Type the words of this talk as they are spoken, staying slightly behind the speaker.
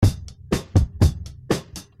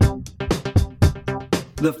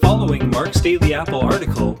The following Mark's Daily Apple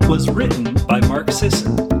article was written by Mark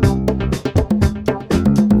Sisson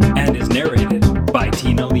and is narrated by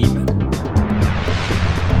Tina Lehman.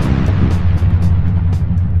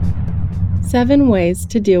 7 ways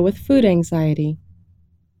to deal with food anxiety.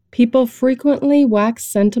 People frequently wax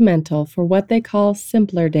sentimental for what they call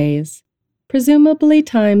simpler days, presumably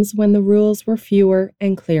times when the rules were fewer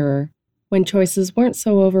and clearer, when choices weren't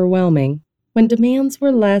so overwhelming, when demands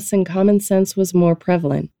were less and common sense was more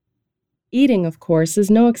prevalent. Eating, of course,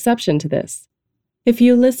 is no exception to this. If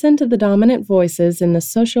you listen to the dominant voices in the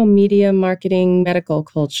social media, marketing, medical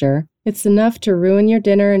culture, it's enough to ruin your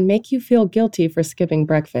dinner and make you feel guilty for skipping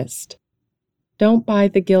breakfast. Don't buy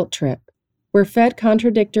the guilt trip. We're fed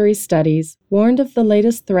contradictory studies, warned of the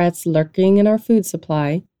latest threats lurking in our food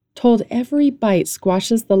supply, told every bite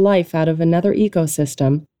squashes the life out of another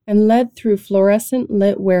ecosystem, and led through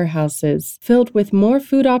fluorescent-lit warehouses filled with more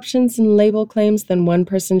food options and label claims than one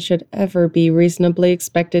person should ever be reasonably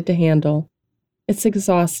expected to handle. It's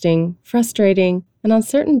exhausting, frustrating, and on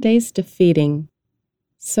certain days defeating.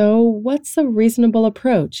 So, what's a reasonable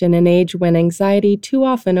approach in an age when anxiety too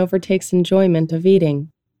often overtakes enjoyment of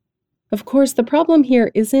eating? Of course, the problem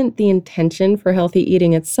here isn't the intention for healthy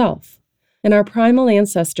eating itself. In our primal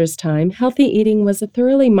ancestors' time, healthy eating was a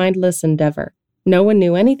thoroughly mindless endeavor. No one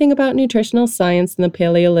knew anything about nutritional science in the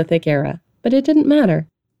Paleolithic era, but it didn't matter.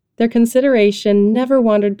 Their consideration never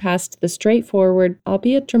wandered past the straightforward,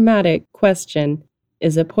 albeit dramatic, question,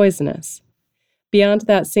 is it poisonous? Beyond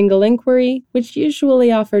that single inquiry, which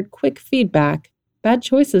usually offered quick feedback, bad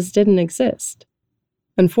choices didn't exist.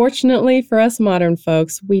 Unfortunately for us modern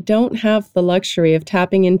folks, we don't have the luxury of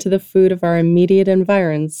tapping into the food of our immediate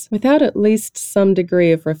environs without at least some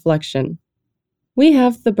degree of reflection. We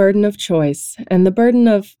have the burden of choice and the burden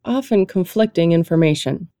of often conflicting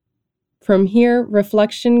information. From here,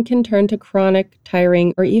 reflection can turn to chronic,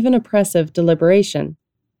 tiring, or even oppressive deliberation.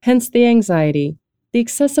 Hence the anxiety, the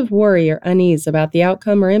excessive worry or unease about the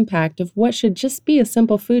outcome or impact of what should just be a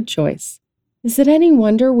simple food choice. Is it any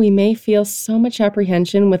wonder we may feel so much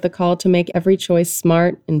apprehension with the call to make every choice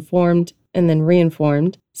smart, informed, and then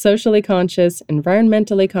reinformed, socially conscious,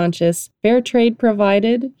 environmentally conscious, fair trade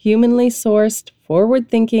provided, humanly sourced,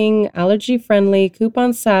 forward-thinking, allergy-friendly,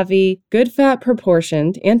 coupon-savvy, good fat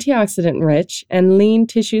proportioned, antioxidant-rich, and lean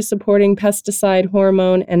tissue-supporting pesticide,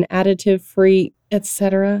 hormone, and additive-free,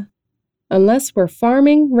 etc.? Unless we're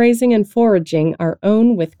farming, raising, and foraging our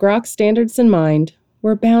own with grok standards in mind,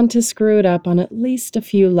 we're bound to screw it up on at least a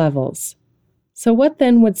few levels. So what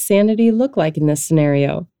then would sanity look like in this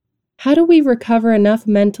scenario? How do we recover enough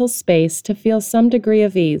mental space to feel some degree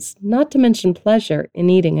of ease, not to mention pleasure, in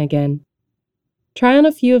eating again? Try on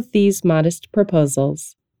a few of these modest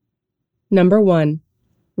proposals. Number 1.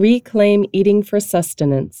 Reclaim eating for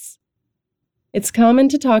sustenance. It's common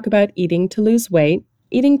to talk about eating to lose weight,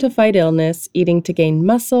 eating to fight illness, eating to gain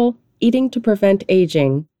muscle, eating to prevent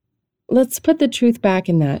aging. Let's put the truth back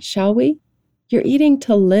in that, shall we? You're eating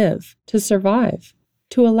to live, to survive,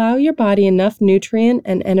 to allow your body enough nutrient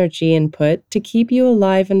and energy input to keep you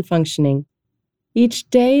alive and functioning. Each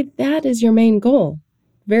day, that is your main goal.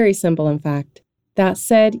 Very simple, in fact. That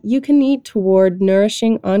said, you can eat toward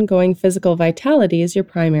nourishing ongoing physical vitality as your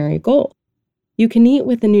primary goal. You can eat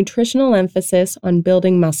with a nutritional emphasis on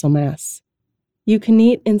building muscle mass. You can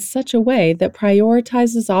eat in such a way that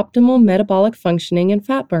prioritizes optimal metabolic functioning and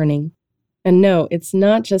fat burning. And no, it's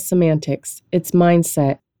not just semantics, it's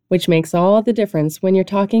mindset, which makes all the difference when you're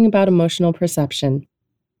talking about emotional perception.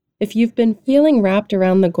 If you've been feeling wrapped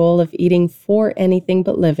around the goal of eating for anything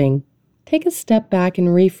but living, take a step back and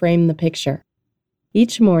reframe the picture.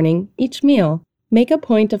 Each morning, each meal, make a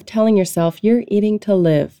point of telling yourself you're eating to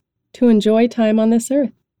live, to enjoy time on this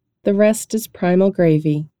earth. The rest is primal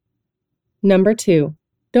gravy. Number 2,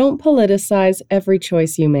 don't politicize every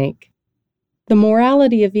choice you make. The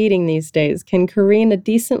morality of eating these days can careen a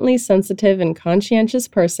decently sensitive and conscientious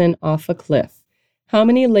person off a cliff. How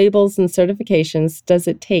many labels and certifications does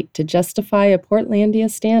it take to justify a Portlandia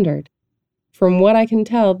standard? From what I can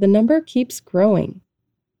tell, the number keeps growing.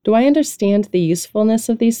 Do I understand the usefulness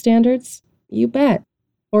of these standards? You bet.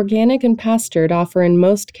 Organic and pastured offer in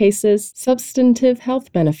most cases substantive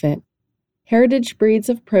health benefit. Heritage breeds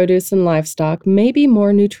of produce and livestock may be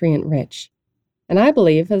more nutrient-rich. And I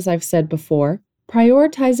believe, as I've said before,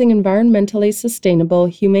 prioritizing environmentally sustainable,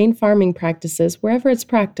 humane farming practices wherever it's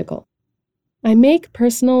practical. I make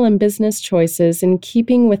personal and business choices in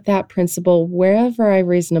keeping with that principle wherever I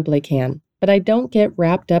reasonably can, but I don't get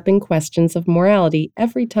wrapped up in questions of morality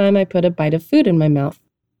every time I put a bite of food in my mouth.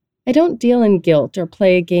 I don't deal in guilt or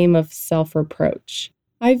play a game of self-reproach.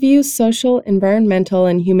 I view social, environmental,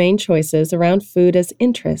 and humane choices around food as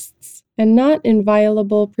interests and not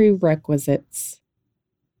inviolable prerequisites.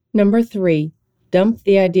 Number 3, dump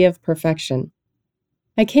the idea of perfection.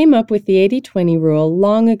 I came up with the 80-20 rule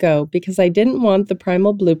long ago because I didn't want the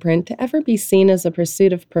primal blueprint to ever be seen as a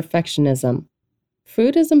pursuit of perfectionism.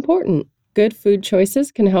 Food is important. Good food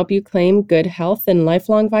choices can help you claim good health and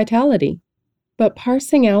lifelong vitality. But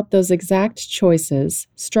parsing out those exact choices,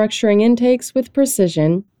 structuring intakes with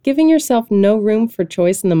precision, giving yourself no room for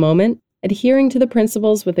choice in the moment, adhering to the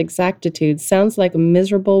principles with exactitude sounds like a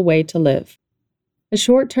miserable way to live. A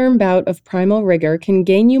short-term bout of primal rigor can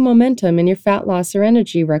gain you momentum in your fat loss or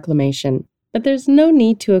energy reclamation, but there's no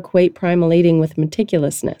need to equate primal eating with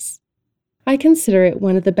meticulousness. I consider it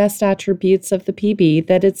one of the best attributes of the PB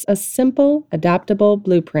that it's a simple, adaptable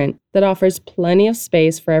blueprint that offers plenty of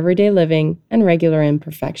space for everyday living and regular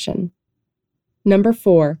imperfection. Number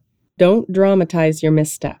 4, don't dramatize your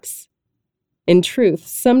missteps. In truth,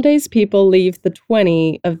 some days people leave the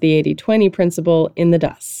 20 of the 80-20 principle in the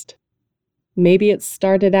dust. Maybe it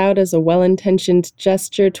started out as a well-intentioned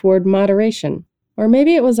gesture toward moderation, or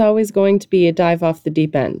maybe it was always going to be a dive off the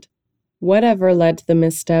deep end. Whatever led to the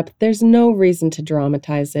misstep, there's no reason to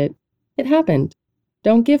dramatize it. It happened.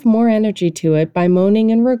 Don't give more energy to it by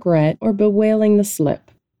moaning in regret or bewailing the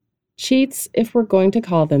slip. Cheats, if we're going to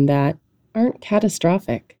call them that, aren't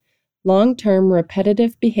catastrophic. Long-term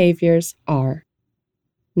repetitive behaviors are.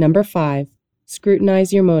 Number 5,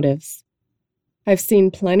 scrutinize your motives. I've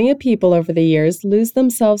seen plenty of people over the years lose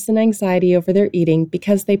themselves in anxiety over their eating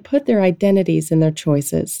because they put their identities in their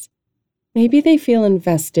choices. Maybe they feel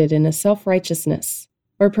invested in a self-righteousness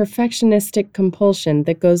or perfectionistic compulsion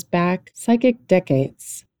that goes back psychic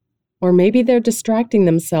decades. Or maybe they're distracting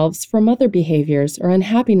themselves from other behaviors or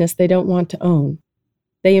unhappiness they don't want to own.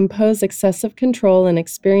 They impose excessive control and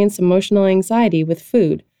experience emotional anxiety with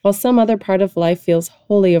food, while some other part of life feels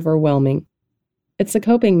wholly overwhelming. It's a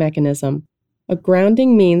coping mechanism, a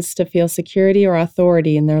grounding means to feel security or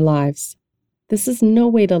authority in their lives. This is no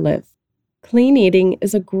way to live. Clean eating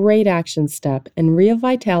is a great action step, and real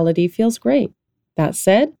vitality feels great. That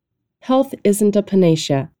said, health isn't a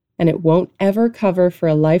panacea, and it won't ever cover for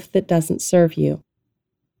a life that doesn't serve you.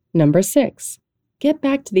 Number 6, get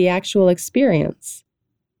back to the actual experience.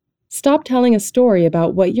 Stop telling a story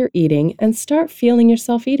about what you're eating and start feeling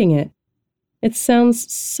yourself eating it. It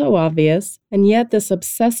sounds so obvious, and yet this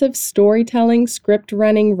obsessive storytelling,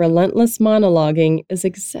 script-running, relentless monologuing is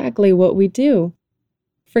exactly what we do.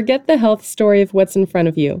 Forget the health story of what's in front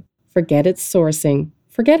of you. Forget its sourcing.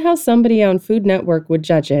 Forget how somebody on Food Network would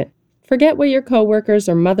judge it. Forget what your coworkers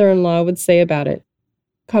or mother-in-law would say about it.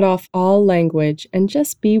 Cut off all language and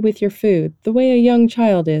just be with your food the way a young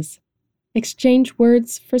child is. Exchange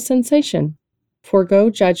words for sensation. Forgo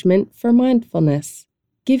judgment for mindfulness.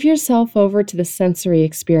 Give yourself over to the sensory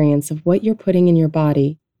experience of what you're putting in your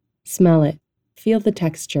body. Smell it. Feel the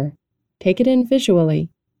texture. Take it in visually.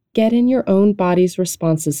 Get in your own body's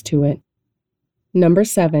responses to it. Number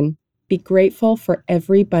 7, be grateful for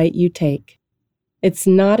every bite you take. It's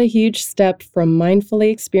not a huge step from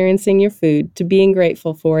mindfully experiencing your food to being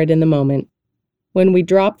grateful for it in the moment. When we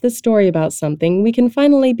drop the story about something, we can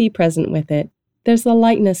finally be present with it. There's a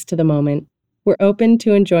lightness to the moment. We're open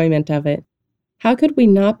to enjoyment of it. How could we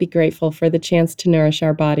not be grateful for the chance to nourish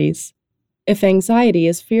our bodies? If anxiety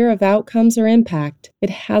is fear of outcomes or impact, it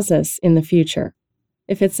has us in the future.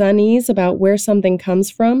 If it's unease about where something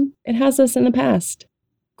comes from, it has us in the past.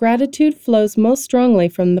 Gratitude flows most strongly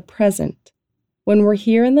from the present. When we're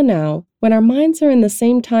here in the now, when our minds are in the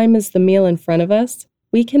same time as the meal in front of us,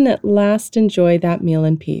 we can at last enjoy that meal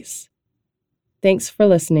in peace. Thanks for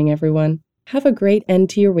listening, everyone. Have a great end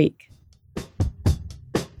to your week.